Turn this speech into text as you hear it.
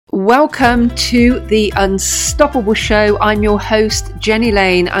Welcome to the Unstoppable Show. I'm your host, Jenny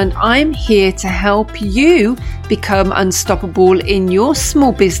Lane, and I'm here to help you become unstoppable in your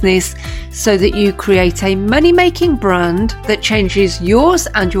small business so that you create a money-making brand that changes yours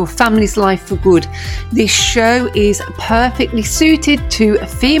and your family's life for good. This show is perfectly suited to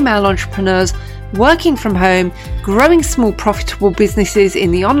female entrepreneurs working from home, growing small profitable businesses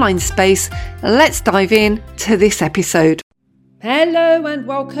in the online space. Let's dive in to this episode. Hello and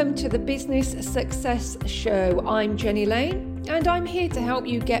welcome to the Business Success Show. I'm Jenny Lane and I'm here to help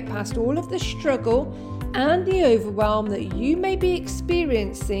you get past all of the struggle and the overwhelm that you may be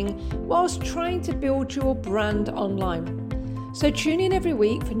experiencing whilst trying to build your brand online. So tune in every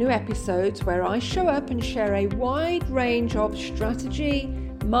week for new episodes where I show up and share a wide range of strategy,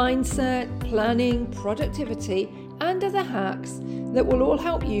 mindset, planning, productivity and other hacks that will all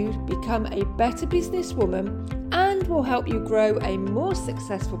help you become a better businesswoman and will help you grow a more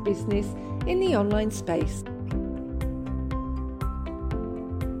successful business in the online space.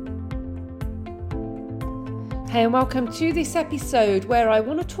 Hey, and welcome to this episode where I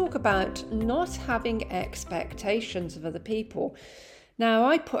want to talk about not having expectations of other people. Now,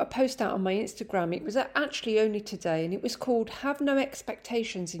 I put a post out on my Instagram. It was actually only today, and it was called Have No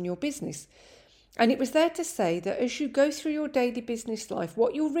Expectations in Your Business. And it was there to say that as you go through your daily business life,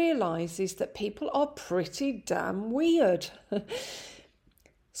 what you'll realise is that people are pretty damn weird.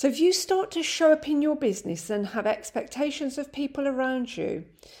 So if you start to show up in your business and have expectations of people around you,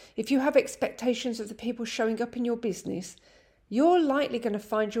 if you have expectations of the people showing up in your business, you're likely going to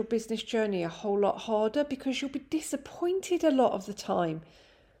find your business journey a whole lot harder because you'll be disappointed a lot of the time.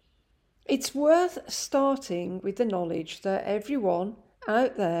 It's worth starting with the knowledge that everyone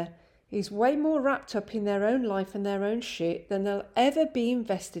out there is way more wrapped up in their own life and their own shit than they'll ever be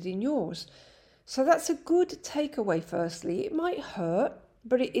invested in yours. So that's a good takeaway firstly. It might hurt,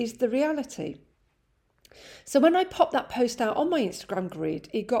 but it is the reality. So when I popped that post out on my Instagram grid,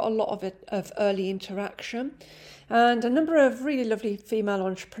 it got a lot of early interaction, and a number of really lovely female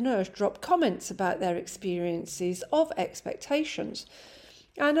entrepreneurs dropped comments about their experiences of expectations.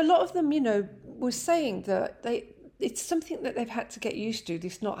 And a lot of them, were saying that it's something that they've had to get used to,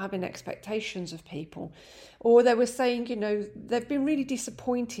 this not having expectations of people. Or they were saying, they've been really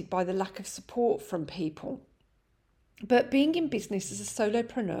disappointed by the lack of support from people. But being in business as a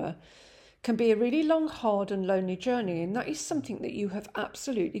solopreneur can be a really long, hard and lonely journey. And that is something that you have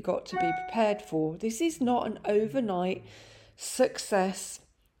absolutely got to be prepared for. This is not an overnight success,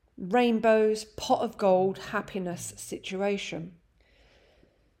 rainbows, pot of gold, happiness situation.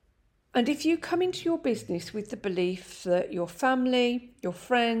 And if you come into your business with the belief that your family, your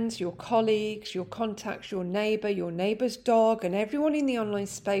friends, your colleagues, your contacts, your neighbour's dog, and everyone in the online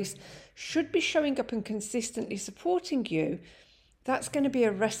space should be showing up and consistently supporting you, that's going to be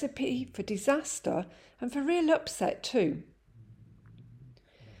a recipe for disaster and for real upset too.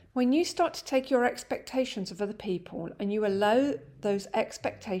 When you start to take your expectations of other people and you allow those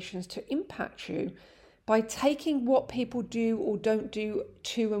expectations to impact you, by taking what people do or don't do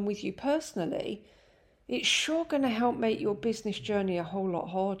to and with you personally, it's sure going to help make your business journey a whole lot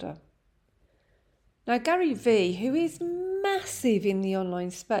harder. Now, Gary Vee, who is massive in the online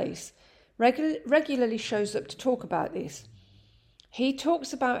space, regularly shows up to talk about this. He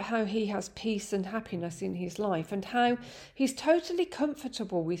talks about how he has peace and happiness in his life and how he's totally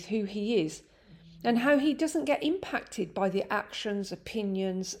comfortable with who he is and how he doesn't get impacted by the actions,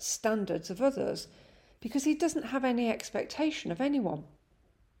 opinions, standards of others, because he doesn't have any expectation of anyone.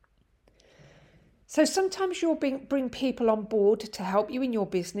 So sometimes you'll bring people on board to help you in your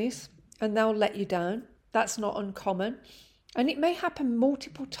business and they'll let you down. That's not uncommon. And it may happen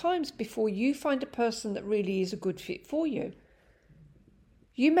multiple times before you find a person that really is a good fit for you.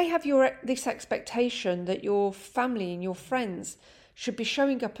 You may have this expectation that your family and your friends should be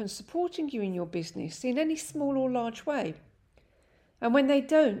showing up and supporting you in your business in any small or large way. And when they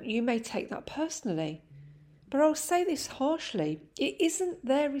don't, you may take that personally. But I'll say this harshly, it isn't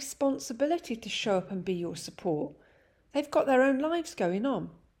their responsibility to show up and be your support. They've got their own lives going on.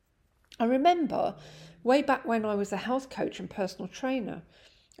 I remember way back when I was a health coach and personal trainer,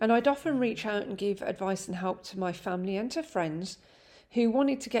 and I'd often reach out and give advice and help to my family and to friends who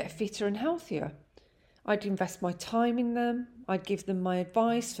wanted to get fitter and healthier. I'd invest my time in them, I'd give them my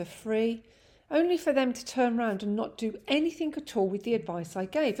advice for free, only for them to turn around and not do anything at all with the advice I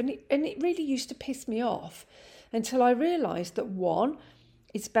gave. And it really used to piss me off until I realised that 1,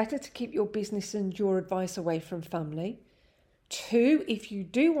 it's better to keep your business and your advice away from family. 2, if you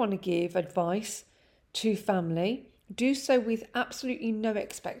do want to give advice to family, do so with absolutely no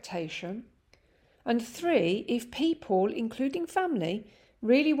expectation. And 3, if people, including family,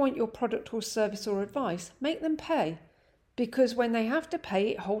 really want your product or service or advice, make them pay, because when they have to pay,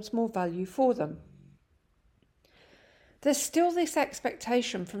 it holds more value for them. There's still this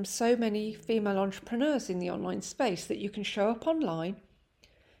expectation from so many female entrepreneurs in the online space that you can show up online,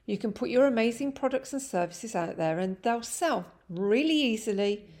 you can put your amazing products and services out there, and they'll sell really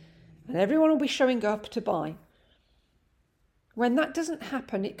easily, and everyone will be showing up to buy. When that doesn't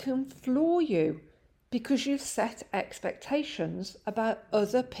happen, it can floor you because you've set expectations about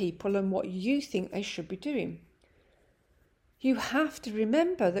other people and what you think they should be doing. You have to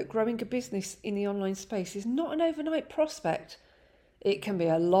remember that growing a business in the online space is not an overnight prospect. It can be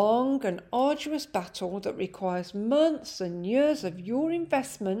a long and arduous battle that requires months and years of your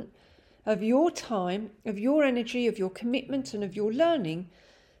investment, of your time, of your energy, of your commitment, and of your learning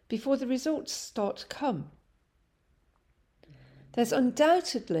before the results start to come. There's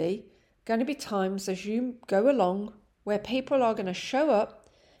undoubtedly going to be times as you go along where people are going to show up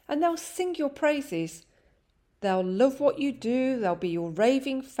and they'll sing your praises. They'll love what you do, they'll be your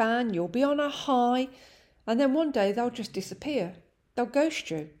raving fan, you'll be on a high, and then one day they'll just disappear. They'll ghost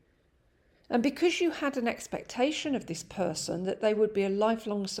you. And because you had an expectation of this person that they would be a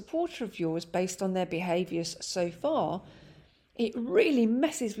lifelong supporter of yours based on their behaviours so far, it really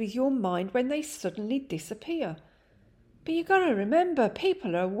messes with your mind when they suddenly disappear. But you've got to remember,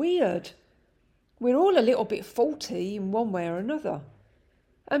 people are weird. We're all a little bit faulty in one way or another.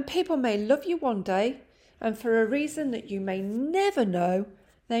 And people may love you one day, and for a reason that you may never know,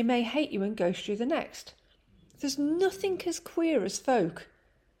 they may hate you and ghost you the next. There's nothing as queer as folk.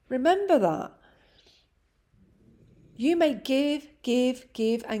 Remember that. You may give,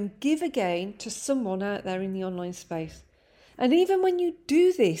 and give again to someone out there in the online space. And even when you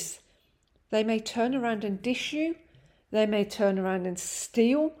do this, they may turn around and dish you. They may turn around and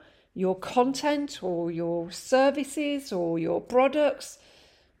steal your content or your services or your products.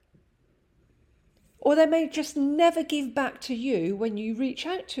 Or they may just never give back to you when you reach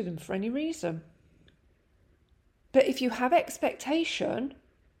out to them for any reason. But if you have expectation,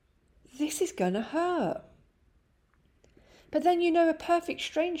 this is going to hurt. But then a perfect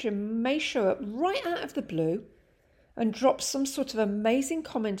stranger may show up right out of the blue and drop some sort of amazing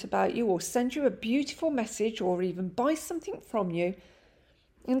comment about you, or send you a beautiful message, or even buy something from you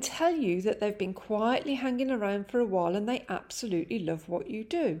and tell you that they've been quietly hanging around for a while and they absolutely love what you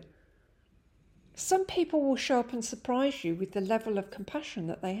do. Some people will show up and surprise you with the level of compassion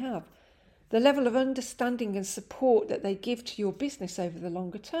that they have, the level of understanding and support that they give to your business over the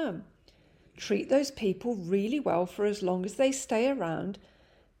longer term. Treat those people really well for as long as they stay around,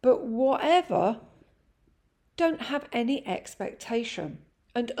 but don't have any expectation,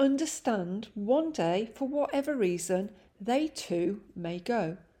 and understand one day, for whatever reason, they too may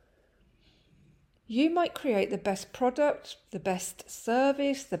go. You might create the best product, the best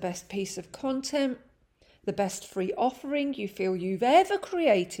service, the best piece of content, the best free offering you feel you've ever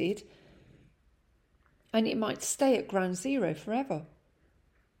created, and it might stay at ground zero forever.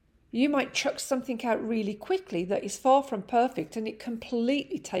 You might chuck something out really quickly that is far from perfect and it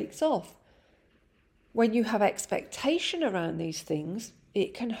completely takes off. When you have expectation around these things,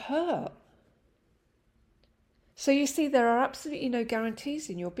 it can hurt. So you see, there are absolutely no guarantees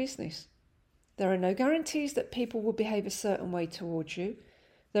in your business. There are no guarantees that people will behave a certain way towards you.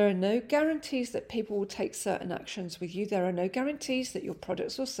 There are no guarantees that people will take certain actions with you. There are no guarantees that your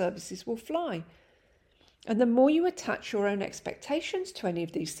products or services will fly. And the more you attach your own expectations to any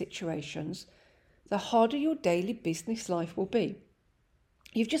of these situations, the harder your daily business life will be.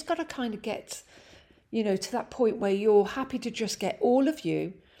 You've just got to kind of get, to that point where you're happy to just get all of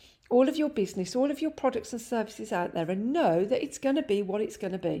your business, all of your products and services out there, and know that it's going to be what it's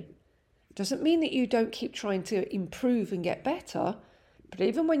going to be. It doesn't mean that you don't keep trying to improve and get better, but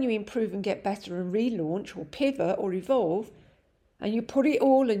even when you improve and get better and relaunch or pivot or evolve, and you put it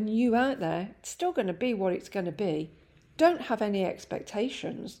all anew out there, it's still going to be what it's going to be. Don't have any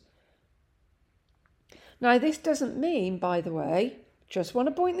expectations. Now, this doesn't mean, by the way, just want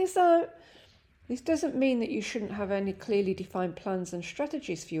to point this out, this doesn't mean that you shouldn't have any clearly defined plans and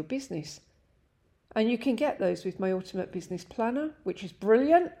strategies for your business. And you can get those with my Ultimate Business Planner, which is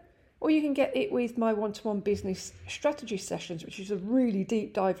brilliant, or you can get it with my one-to-one business strategy sessions, which is a really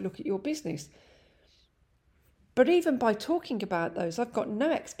deep dive look at your business. But even by talking about those, I've got no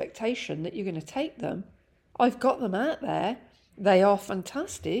expectation that you're going to take them. I've got them out there. They are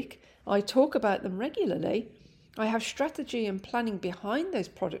fantastic. I talk about them regularly. I have strategy and planning behind those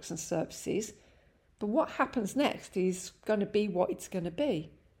products and services. But what happens next is going to be what it's going to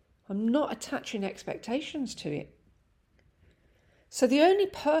be. I'm not attaching expectations to it. So the only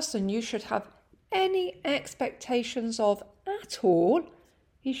person you should have any expectations of at all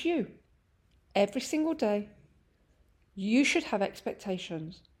is you. Every single day, you should have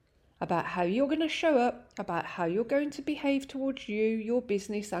expectations about how you're going to show up, about how you're going to behave towards you, your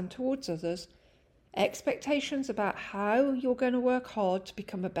business, and towards others. Expectations about how you're going to work hard to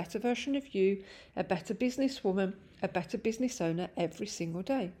become a better version of you, a better businesswoman, a better business owner every single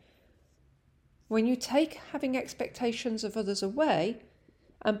day. When you take having expectations of others away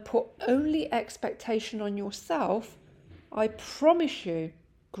and put only expectation on yourself, I promise you,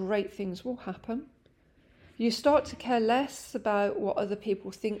 great things will happen. You start to care less about what other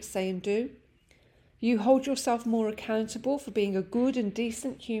people think, say, and do. You hold yourself more accountable for being a good and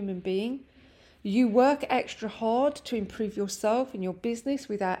decent human being. You work extra hard to improve yourself and your business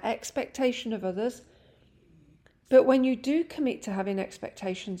without expectation of others. But when you do commit to having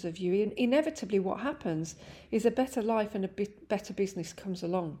expectations of you, inevitably what happens is a better life and a better business comes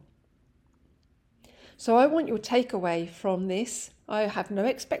along. So I want your takeaway from this. I have no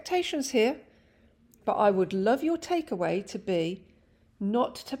expectations here, but I would love your takeaway to be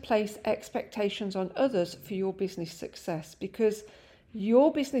not to place expectations on others for your business success, because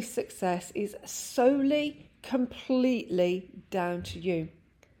your business success is solely, completely down to you.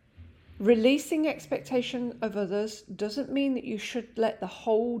 Releasing expectation of others doesn't mean that you should let the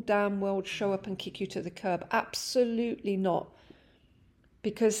whole damn world show up and kick you to the curb. Absolutely not.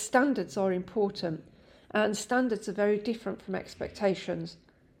 Because standards are important, and standards are very different from expectations.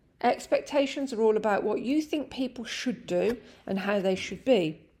 Expectations are all about what you think people should do and how they should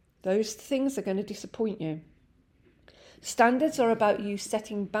be. Those things are going to disappoint you. Standards are about you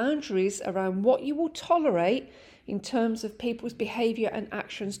setting boundaries around what you will tolerate in terms of people's behaviour and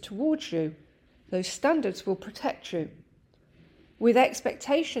actions towards you. Those standards will protect you. With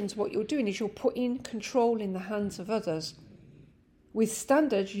expectations, what you're doing is you're putting control in the hands of others. With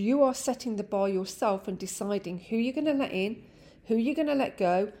standards, you are setting the bar yourself and deciding who you're going to let in, who you're going to let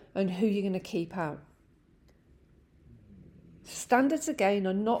go, and who you're going to keep out. Standards, again,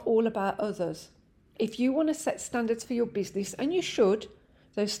 are not all about others. If you want to set standards for your business, and you should,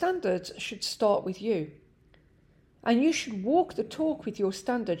 those standards should start with you. And you should walk the talk with your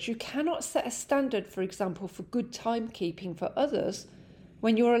standards. You cannot set a standard, for example, for good timekeeping for others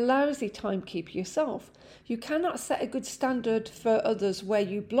when you're a lousy timekeeper yourself. You cannot set a good standard for others where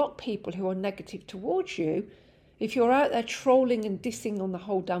you block people who are negative towards you if you're out there trolling and dissing on the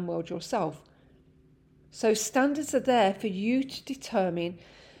whole damn world yourself. So standards are there for you to determine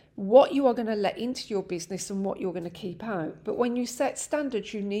what you are going to let into your business and what you're going to keep out. But when you set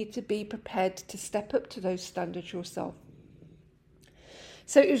standards, you need to be prepared to step up to those standards yourself.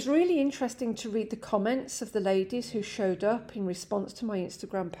 So it was really interesting to read the comments of the ladies who showed up in response to my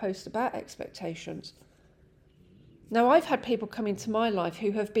Instagram post about expectations. Now, I've had people come into my life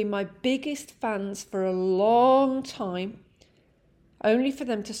who have been my biggest fans for a long time, only for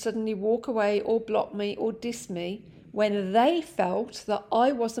them to suddenly walk away or block me or diss me when they felt that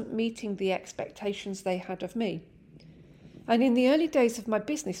I wasn't meeting the expectations they had of me. And in the early days of my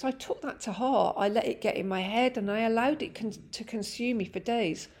business, I took that to heart. I let it get in my head and I allowed it to consume me for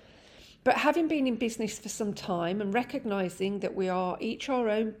days. But having been in business for some time and recognising that we are each our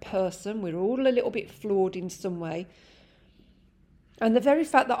own person, we're all a little bit flawed in some way, and the very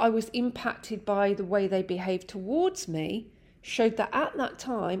fact that I was impacted by the way they behaved towards me showed that at that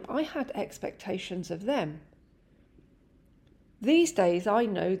time I had expectations of them. These days, I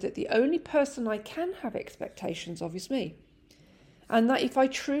know that the only person I can have expectations of is me. And that if I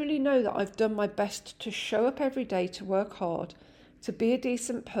truly know that I've done my best to show up every day, to work hard, to be a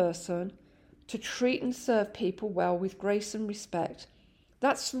decent person, to treat and serve people well with grace and respect,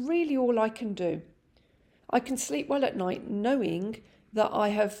 that's really all I can do. I can sleep well at night knowing that I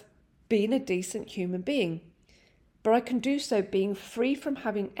have been a decent human being. But I can do so being free from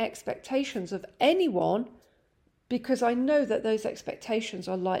having expectations of anyone, because I know that those expectations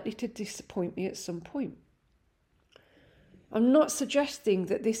are likely to disappoint me at some point. I'm not suggesting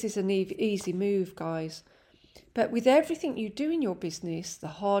that this is an easy move, guys, but with everything you do in your business, the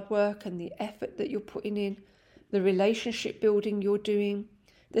hard work and the effort that you're putting in, the relationship building you're doing,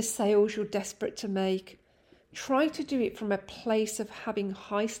 the sales you're desperate to make, try to do it from a place of having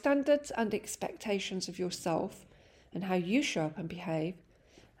high standards and expectations of yourself and how you show up and behave,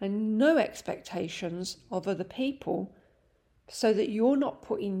 and no expectations of other people, so that you're not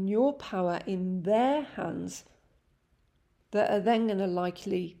putting your power in their hands that are then going to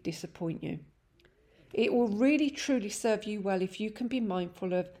likely disappoint you. It will really truly serve you well if you can be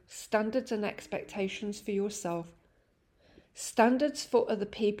mindful of standards and expectations for yourself, standards for other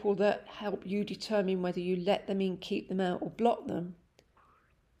people that help you determine whether you let them in, keep them out, or block them,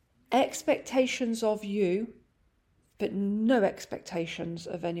 expectations of you but no expectations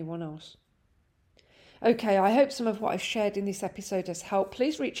of anyone else. Okay, I hope some of what I've shared in this episode has helped.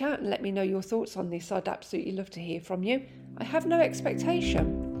 Please reach out and let me know your thoughts on this. I'd absolutely love to hear from you. I have no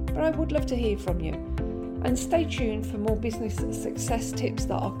expectation, but I would love to hear from you. And stay tuned for more business success tips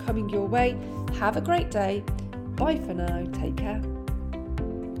that are coming your way. Have a great day. Bye for now. Take care.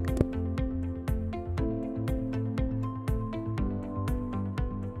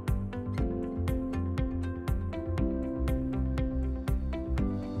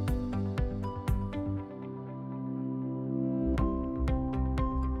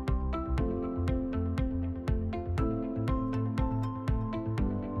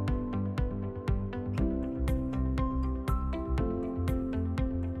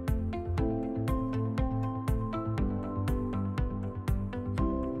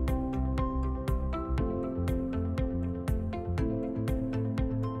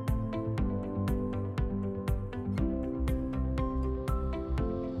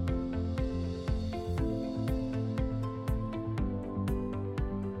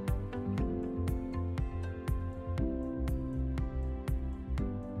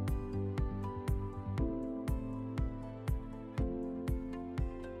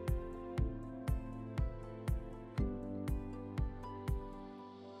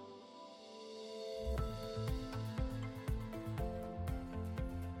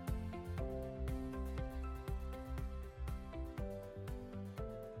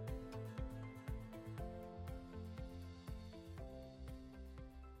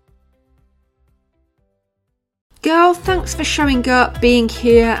 Girl, thanks for showing up, being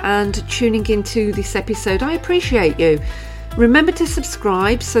here and tuning into this episode. I appreciate you. Remember to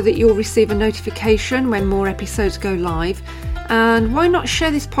subscribe so that you'll receive a notification when more episodes go live. And why not share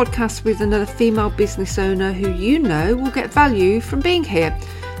this podcast with another female business owner who you know will get value from being here.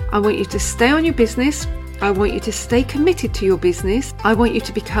 I want you to stay on your business. I want you to stay committed to your business. I want you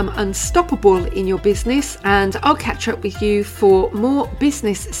to become unstoppable in your business, and I'll catch up with you for more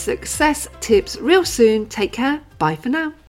business success tips real soon. Take care. Bye for now.